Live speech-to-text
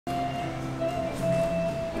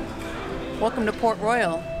Welcome to Port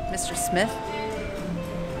Royal, Mr. Smith.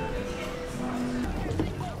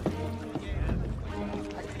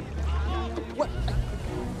 What?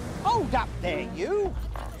 Hold up there, you!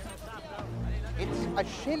 It's a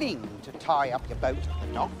shilling to tie up your boat at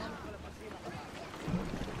the dock.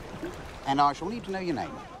 And I shall need to know your name.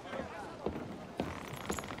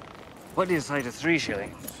 What do you say to 3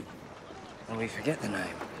 shillings? And we forget the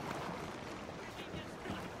name.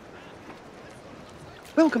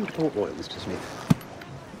 Welcome to Port Royal, Mr. Smith.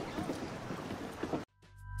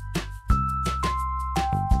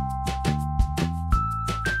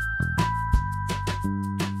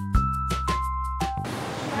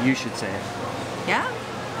 You should say it. Yeah?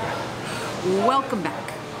 Welcome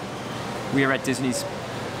back. We are at Disney's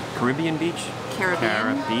Caribbean Beach?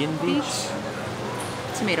 Caribbean Beach?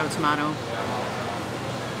 Tomato, tomato.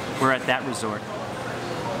 We're at that resort.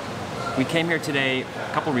 We came here today,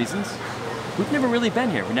 a couple reasons. We've never really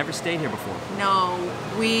been here. We never stayed here before. No,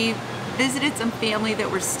 we visited some family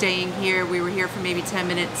that were staying here. We were here for maybe 10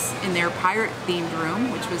 minutes in their pirate-themed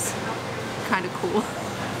room, which was kind of cool.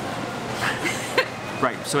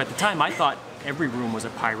 Right, so at the time I thought every room was a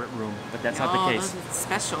pirate room, but that's not the case. Those are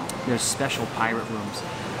special. There's special pirate rooms.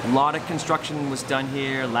 A lot of construction was done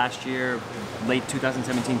here last year, late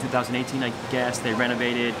 2017, 2018, I guess. They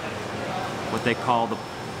renovated what they call the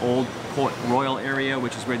Old Port Royal area,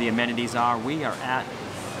 which is where the amenities are. We are at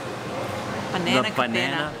Banana the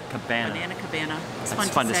Banana Cabana. Banana Cabana. It's That's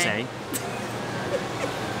fun to say.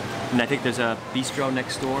 And I think there's a bistro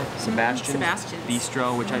next door, Sebastian's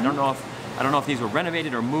Bistro, which I don't know if these were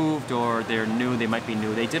renovated or moved or they're new. They might be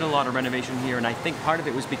new. They did a lot of renovation here, and I think part of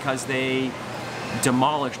it was because they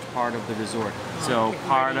demolished part of the resort. So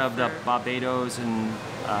part of the Barbados and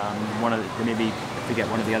one of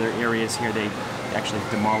the other areas here, they actually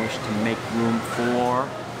demolished to make room for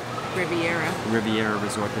Riviera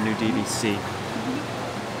Resort, the new DVC.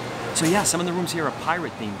 So yeah, some of the rooms here are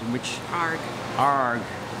pirate themed, in which Arg.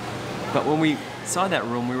 But when we saw that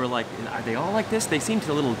room, we were like, are they all like this? They seemed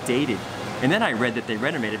a little dated. And then I read that they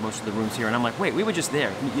renovated most of the rooms here, and I'm like, wait, we were just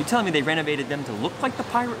there. You're telling me they renovated them to look like the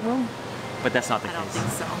pirate room? But that's not the case. I don't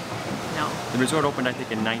think so. No. The resort opened, I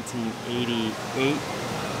think, in 1988.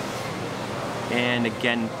 And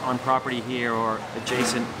again, on property here or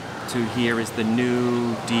adjacent to here is the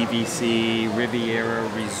new DVC Riviera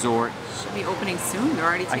Resort. Should be opening soon. They're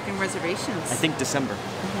already taking reservations. I think December.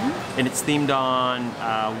 And it's themed on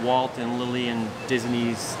Walt and Lily and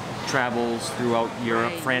Disney's travels throughout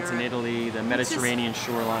Europe, France and Italy, the Mediterranean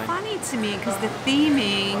shoreline. Funny to me because the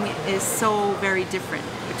theming is so very different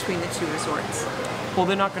between the two resorts. Well,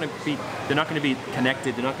 they're not going to be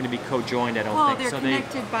connected. They're not going to be co-joined, I don't think. Well, they're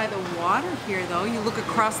connected by the water here, though. You look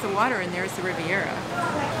across the water, and there's the Riviera.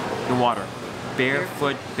 The water,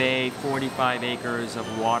 Barefoot Bay, 45 acres of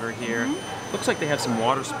water here. Looks like they have some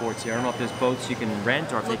water sports here. I don't know if there's boats you can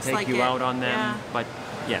rent or if they take you out on them. Yeah. But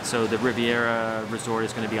yeah, so the Riviera Resort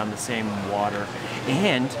is going to be on the same water,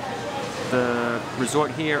 and the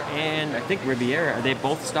resort here and I think Riviera, they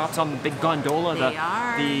both stops on the big gondola,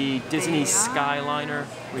 the Disney Skyliner,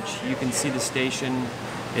 which you can see the station.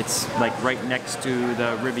 It's like right next to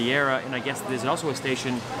the Riviera, and I guess there's also a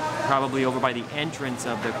station probably over by the entrance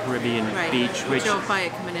of the Caribbean Beach, which drove by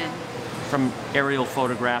it coming in. From aerial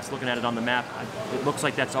photographs, looking at it on the map, it looks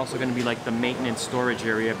like that's also going to be like the maintenance storage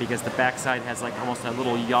area, because the backside has like almost a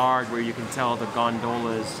little yard where you can tell the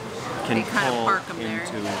gondolas can pull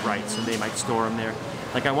into, right, so they might store them there.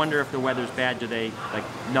 Like, I wonder if the weather's bad, do they like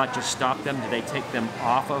not just stop them? Do they take them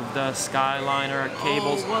off of the Skyliner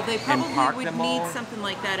cables well, they and park probably them would need all? something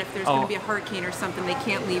like that if there's going to be a hurricane or something. They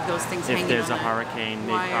can't leave those things hanging. If there's on a hurricane,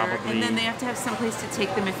 they wire. probably... And then they have to have some place to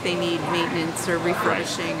take them if they need maintenance or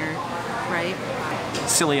refurbishing or, right?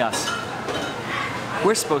 Silly us.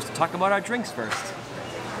 We're supposed to talk about our drinks first,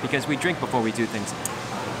 because we drink before we do things.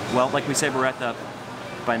 Well, like we said, we're at the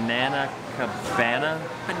Banana Cabana.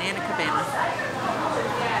 Banana Cabana.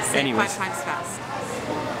 Say it 5 times fast.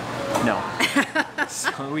 No.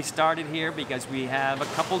 So we started here because we have a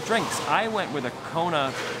couple drinks. I went with a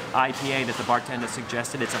Kona IPA that the bartender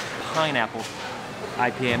suggested. It's a pineapple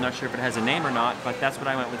IPA. I'm not sure if it has a name or not, but that's what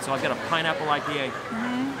I went with. So I've got a pineapple IPA.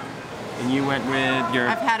 And you went with your...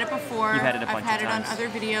 I've had it before. You've had it a bunch of times. I've had it on other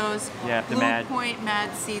videos. Yeah, the Blue Point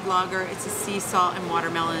Mad Seed Lager. It's a sea salt and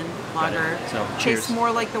watermelon lager. So, cheers. Tastes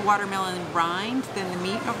more like the watermelon rind than the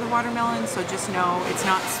meat of the watermelon, so just know it's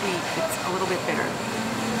not sweet. It's a little bit bitter.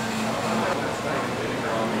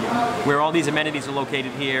 Where all these amenities are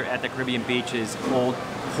located here at the Caribbean Beach is Old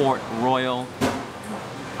Port Royal.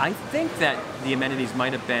 I think that the amenities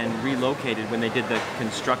might have been relocated when they did the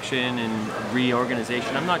construction and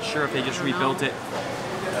reorganization. I'm not sure if they just rebuilt it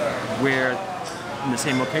where in the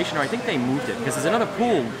same location, or I think they moved it because there's another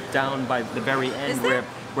pool down by the very end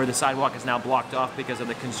where the sidewalk is now blocked off because of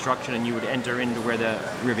the construction, and you would enter into where the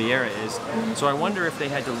Riviera is. So I wonder if they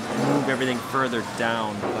had to move everything further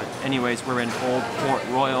down. But anyways, we're in Old Port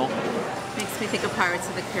Royal. Makes me think of Pirates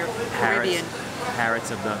of the Caribbean.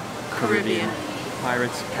 Pirates of the Caribbean.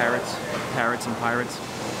 Pirates, parrots, parrots and pirates.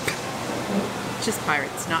 Just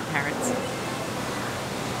pirates, not parrots.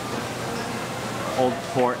 Old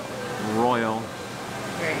Port Royal,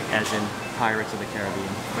 Right. as in Pirates of the Caribbean.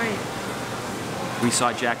 Right. We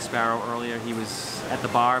saw Jack Sparrow earlier. He was at the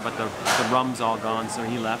bar, but the rum's all gone, so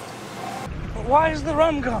he left. Why is the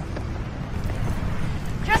rum gone?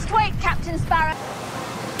 Just wait, Captain Sparrow.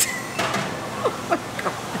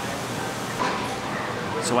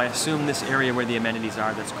 So I assume this area where the amenities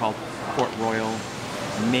are, that's called Port Royal,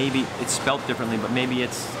 maybe it's spelt differently, but maybe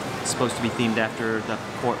it's supposed to be themed after the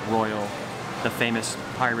Port Royal, the famous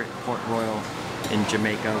pirate Port Royal in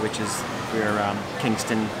Jamaica, which is where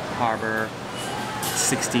Kingston Harbor,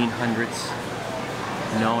 1600s,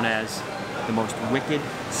 known as the most wicked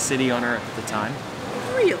city on earth at the time.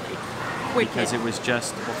 Really? Wicked. Because it was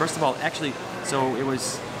just, well, first of all, actually, so it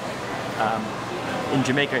was, in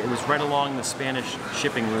Jamaica, it was right along the Spanish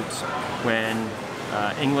shipping routes when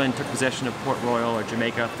England took possession of Port Royal or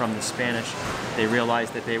Jamaica from the Spanish. They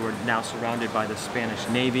realized that they were now surrounded by the Spanish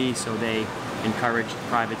Navy, so they encouraged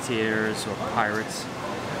privateers or pirates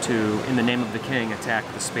to, in the name of the king, attack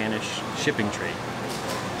the Spanish shipping trade.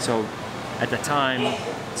 So at the time,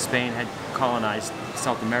 Spain had colonized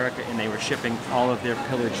South America, and they were shipping all of their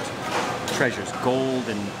pillaged treasures. Gold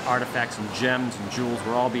and artifacts and gems and jewels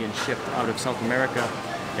were all being shipped out of South America,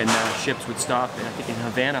 and the ships would stop, I think, in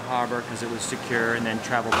Havana Harbor because it was secure, and then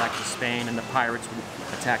travel back to Spain, and the pirates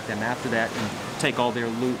would attack them after that and take all their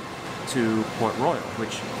loot to Port Royal,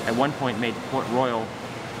 which at one point made Port Royal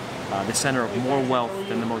the center of more wealth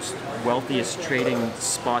than the most wealthiest trading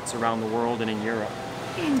spots around the world and in Europe.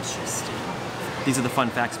 Interesting. These are the fun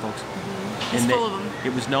facts, folks. He's full of them.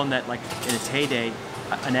 It was known that, like, in its heyday,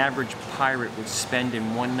 an average pirate would spend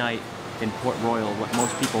in one night in Port Royal what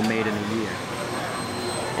most people made in a year.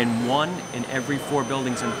 And 1 in every 4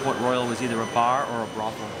 buildings in Port Royal was either a bar or a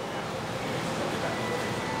brothel.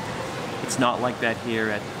 It's not like that here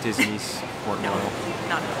at Disney's Port Royal.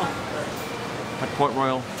 Not at all. But Port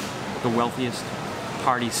Royal, the wealthiest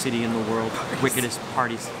party city in the world, wicked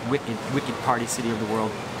party city of the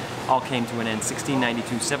world, all came to an end.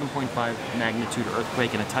 1692, 7.5 magnitude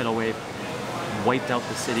earthquake and a tidal wave wiped out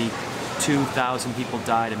the city. 2,000 people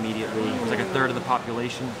died immediately. It was like a third of the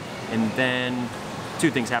population. And then 2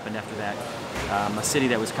 things happened after that. A city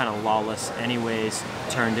that was kind of lawless anyways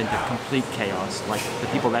turned into complete chaos. Like, the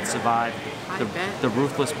people that survived, the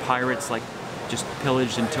ruthless pirates, like, just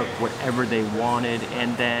pillaged and took whatever they wanted,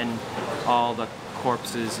 and then all the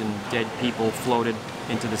corpses and dead people floated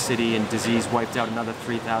into the city, and disease wiped out another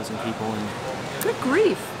 3,000 people. And good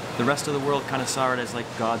grief. The rest of the world kind of saw it as like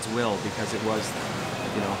God's will, because it was,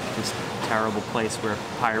 you know, this terrible place where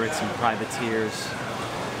pirates and privateers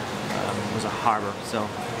was a harbor. So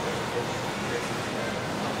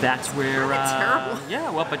that's where. Terrible. Yeah,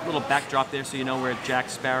 well, but a little backdrop there, so you know where Jack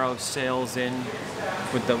Sparrow sails in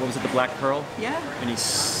with the, what was it, the Black Pearl? Yeah. And he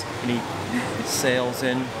sails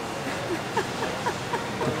in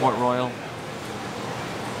to Port Royal.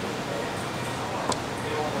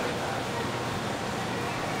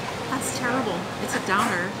 That's terrible. It's a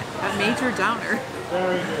downer. A major downer.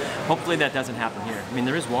 Hopefully that doesn't happen here. I mean,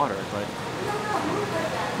 there is water, but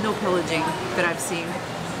no pillaging that I've seen.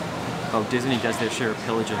 Oh, Disney does their share of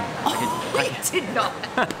pillaging. I did not.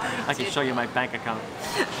 I can show you my bank account.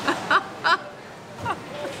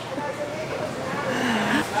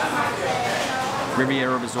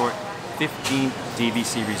 Riviera Resort, 15th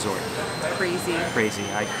DVC resort. Crazy. Crazy.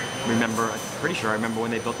 I'm pretty sure I remember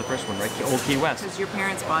when they built the first one, right? The old Key West. Because your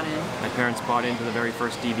parents bought in. My parents bought into the very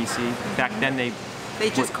first DVC. Back then they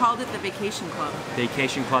just called it the Vacation Club.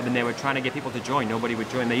 Vacation Club, and they were trying to get people to join. Nobody would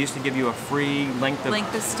join. They used to give you a free length of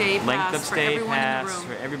stay pass for everyone in the room.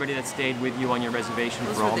 for everybody that stayed with you on your reservation.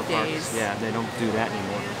 Those for all were the the parks. days. Yeah, they don't do that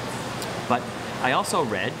anymore. But I also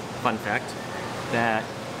read, fun fact, that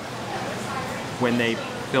when they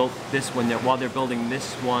built this one, while they're building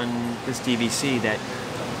this DVC, that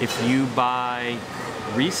if you buy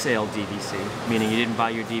resale DVC, meaning you didn't buy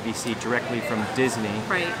your DVC directly from Disney,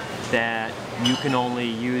 right, that you can only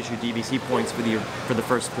use your DVC points for the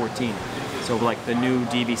first 14. So like the new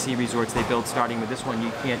DVC resorts they build starting with this one,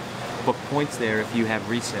 you can't book points there if you have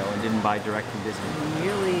resale and didn't buy direct from Disney.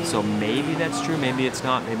 Really? So maybe that's true, maybe it's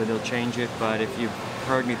not, maybe they'll change it, but if you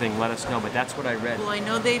heard anything, let us know. But that's what I read. Well, I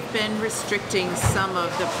know they've been restricting some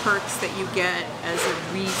of the perks that you get as a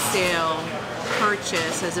resale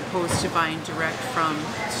purchase as opposed to buying direct from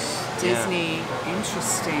Disney. Yeah.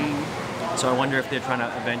 Interesting. So I wonder if they're trying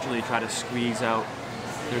to eventually try to squeeze out.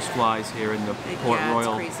 There's flies here in the Port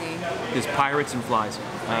Royal. It's crazy. There's pirates and flies.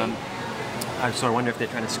 Right. So I wonder if they're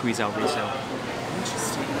trying to squeeze out resale.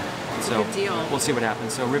 Interesting. So good deal. We'll see what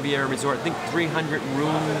happens. So Riviera Resort, I think 300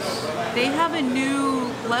 rooms. They have a new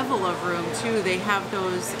level of room too. They have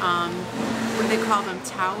those, what do they call them,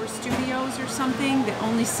 tower studios or something that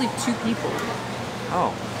only sleep 2 people.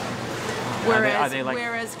 Oh.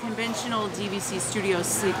 Whereas conventional DVC studios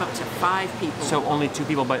sleep up to 5 people. So only 2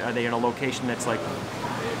 people, but are they in a location that's like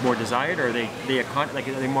more desired, or are they are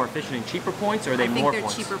they more efficient and cheaper points, or are they more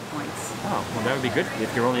points? I think they're cheaper points. Oh, well, that would be good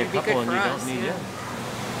if you're only a couple and you don't need it.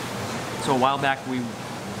 So a while back we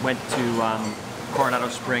went to Coronado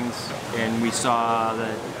Springs and we saw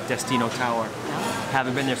the Destino Tower. Yeah.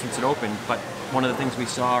 Haven't been there since it opened, but one of the things we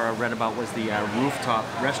saw or read about was the rooftop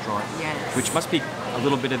restaurant, yes. which must be a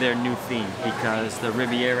little bit of their new theme because the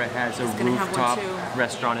Riviera has a rooftop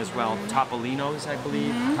restaurant as well. Topolino's, I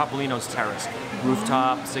believe. Topolino's Terrace.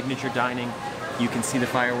 Rooftop, signature dining. You can see the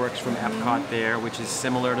fireworks from Epcot there, which is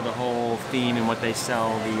similar to the whole theme and what they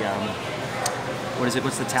sell. The what is it?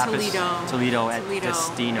 What's the tapas? Toledo at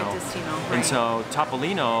Destino. Right. And so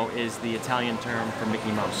Topolino is the Italian term for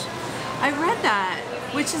Mickey Mouse. I read that,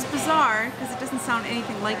 which is bizarre because it doesn't sound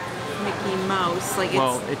anything like Mickey Mouse.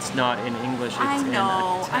 Well, it's not in English. It's I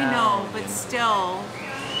know, but still.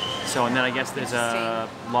 So, and then I guess there's a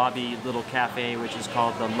lobby little cafe which is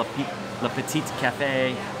called the La Petite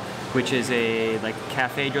Cafe, which is a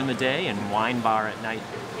cafe during the day and wine bar at night.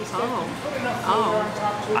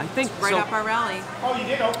 Oh. I think right up our rally. Oh, you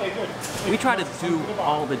did? Okay, good. We try to do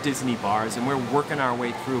all the Disney bars, and we're working our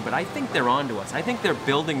way through, but I think they're onto us. I think they're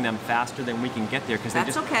building them faster than we can get there because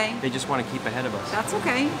they just want to keep ahead of us. That's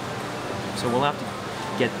okay. So we'll have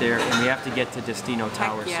to get there, and we have to get to Destino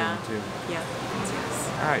Tower soon, too. Yeah.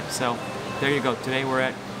 Yes. All right, so there you go. Today we're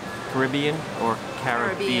at Caribbean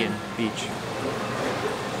Beach.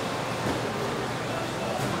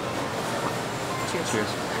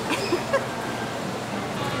 Cheers.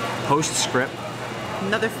 Postscript.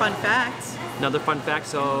 Another fun fact.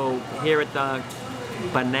 So here at the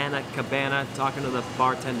Banana Cabana, talking to the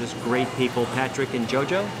bartenders, great people, Patrick and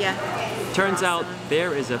JoJo. Yeah. Turns out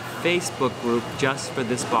there is a Facebook group just for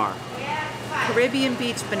this bar. Caribbean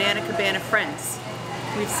Beach Banana Cabana Friends.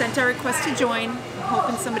 We've sent our request to join. I'm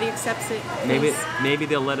hoping somebody accepts it. Maybe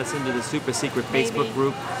they'll let us into the super secret Facebook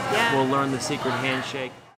group. Yeah. We'll learn the secret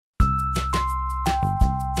handshake.